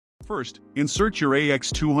First, insert your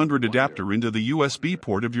AX200 adapter into the USB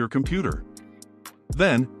port of your computer.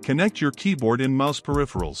 Then, connect your keyboard and mouse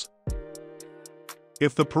peripherals.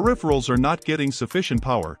 If the peripherals are not getting sufficient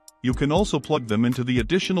power, you can also plug them into the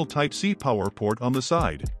additional Type-C power port on the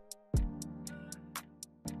side.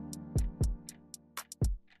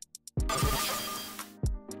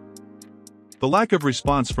 The lack of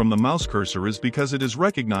response from the mouse cursor is because it is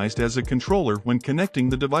recognized as a controller when connecting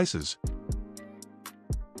the devices.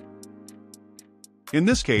 In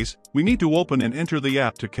this case, we need to open and enter the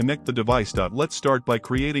app to connect the device. Let's start by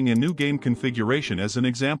creating a new game configuration as an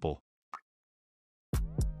example.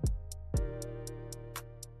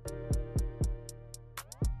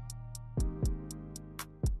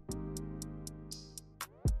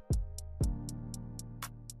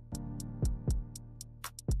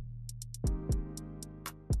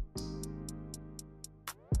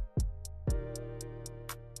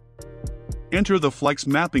 Enter the Flex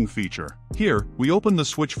Mapping feature. Here, we open the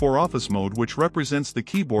switch for Office mode, which represents the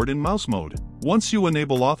keyboard and mouse mode. Once you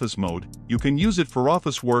enable Office mode, you can use it for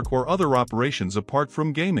office work or other operations apart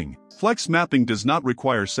from gaming. Flex Mapping does not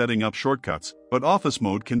require setting up shortcuts, but Office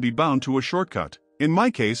mode can be bound to a shortcut. In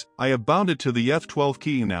my case, I have bound it to the F12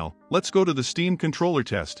 key. Now, let's go to the Steam controller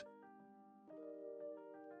test.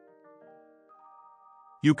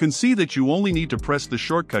 You can see that you only need to press the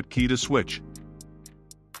shortcut key to switch.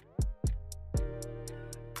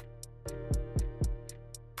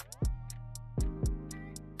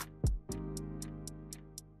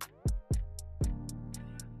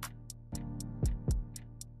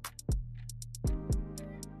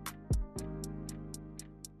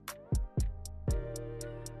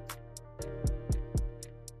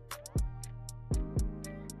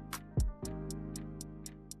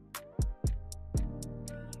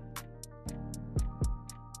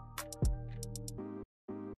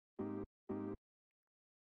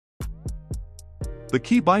 The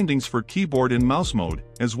key bindings for keyboard and mouse mode,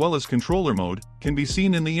 as well as controller mode, can be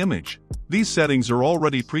seen in the image. These settings are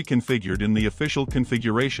already pre-configured in the official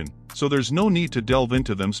configuration, so there's no need to delve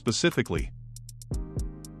into them specifically.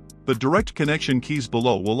 The direct connection keys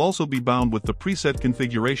below will also be bound with the preset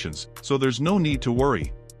configurations, so there's no need to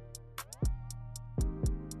worry.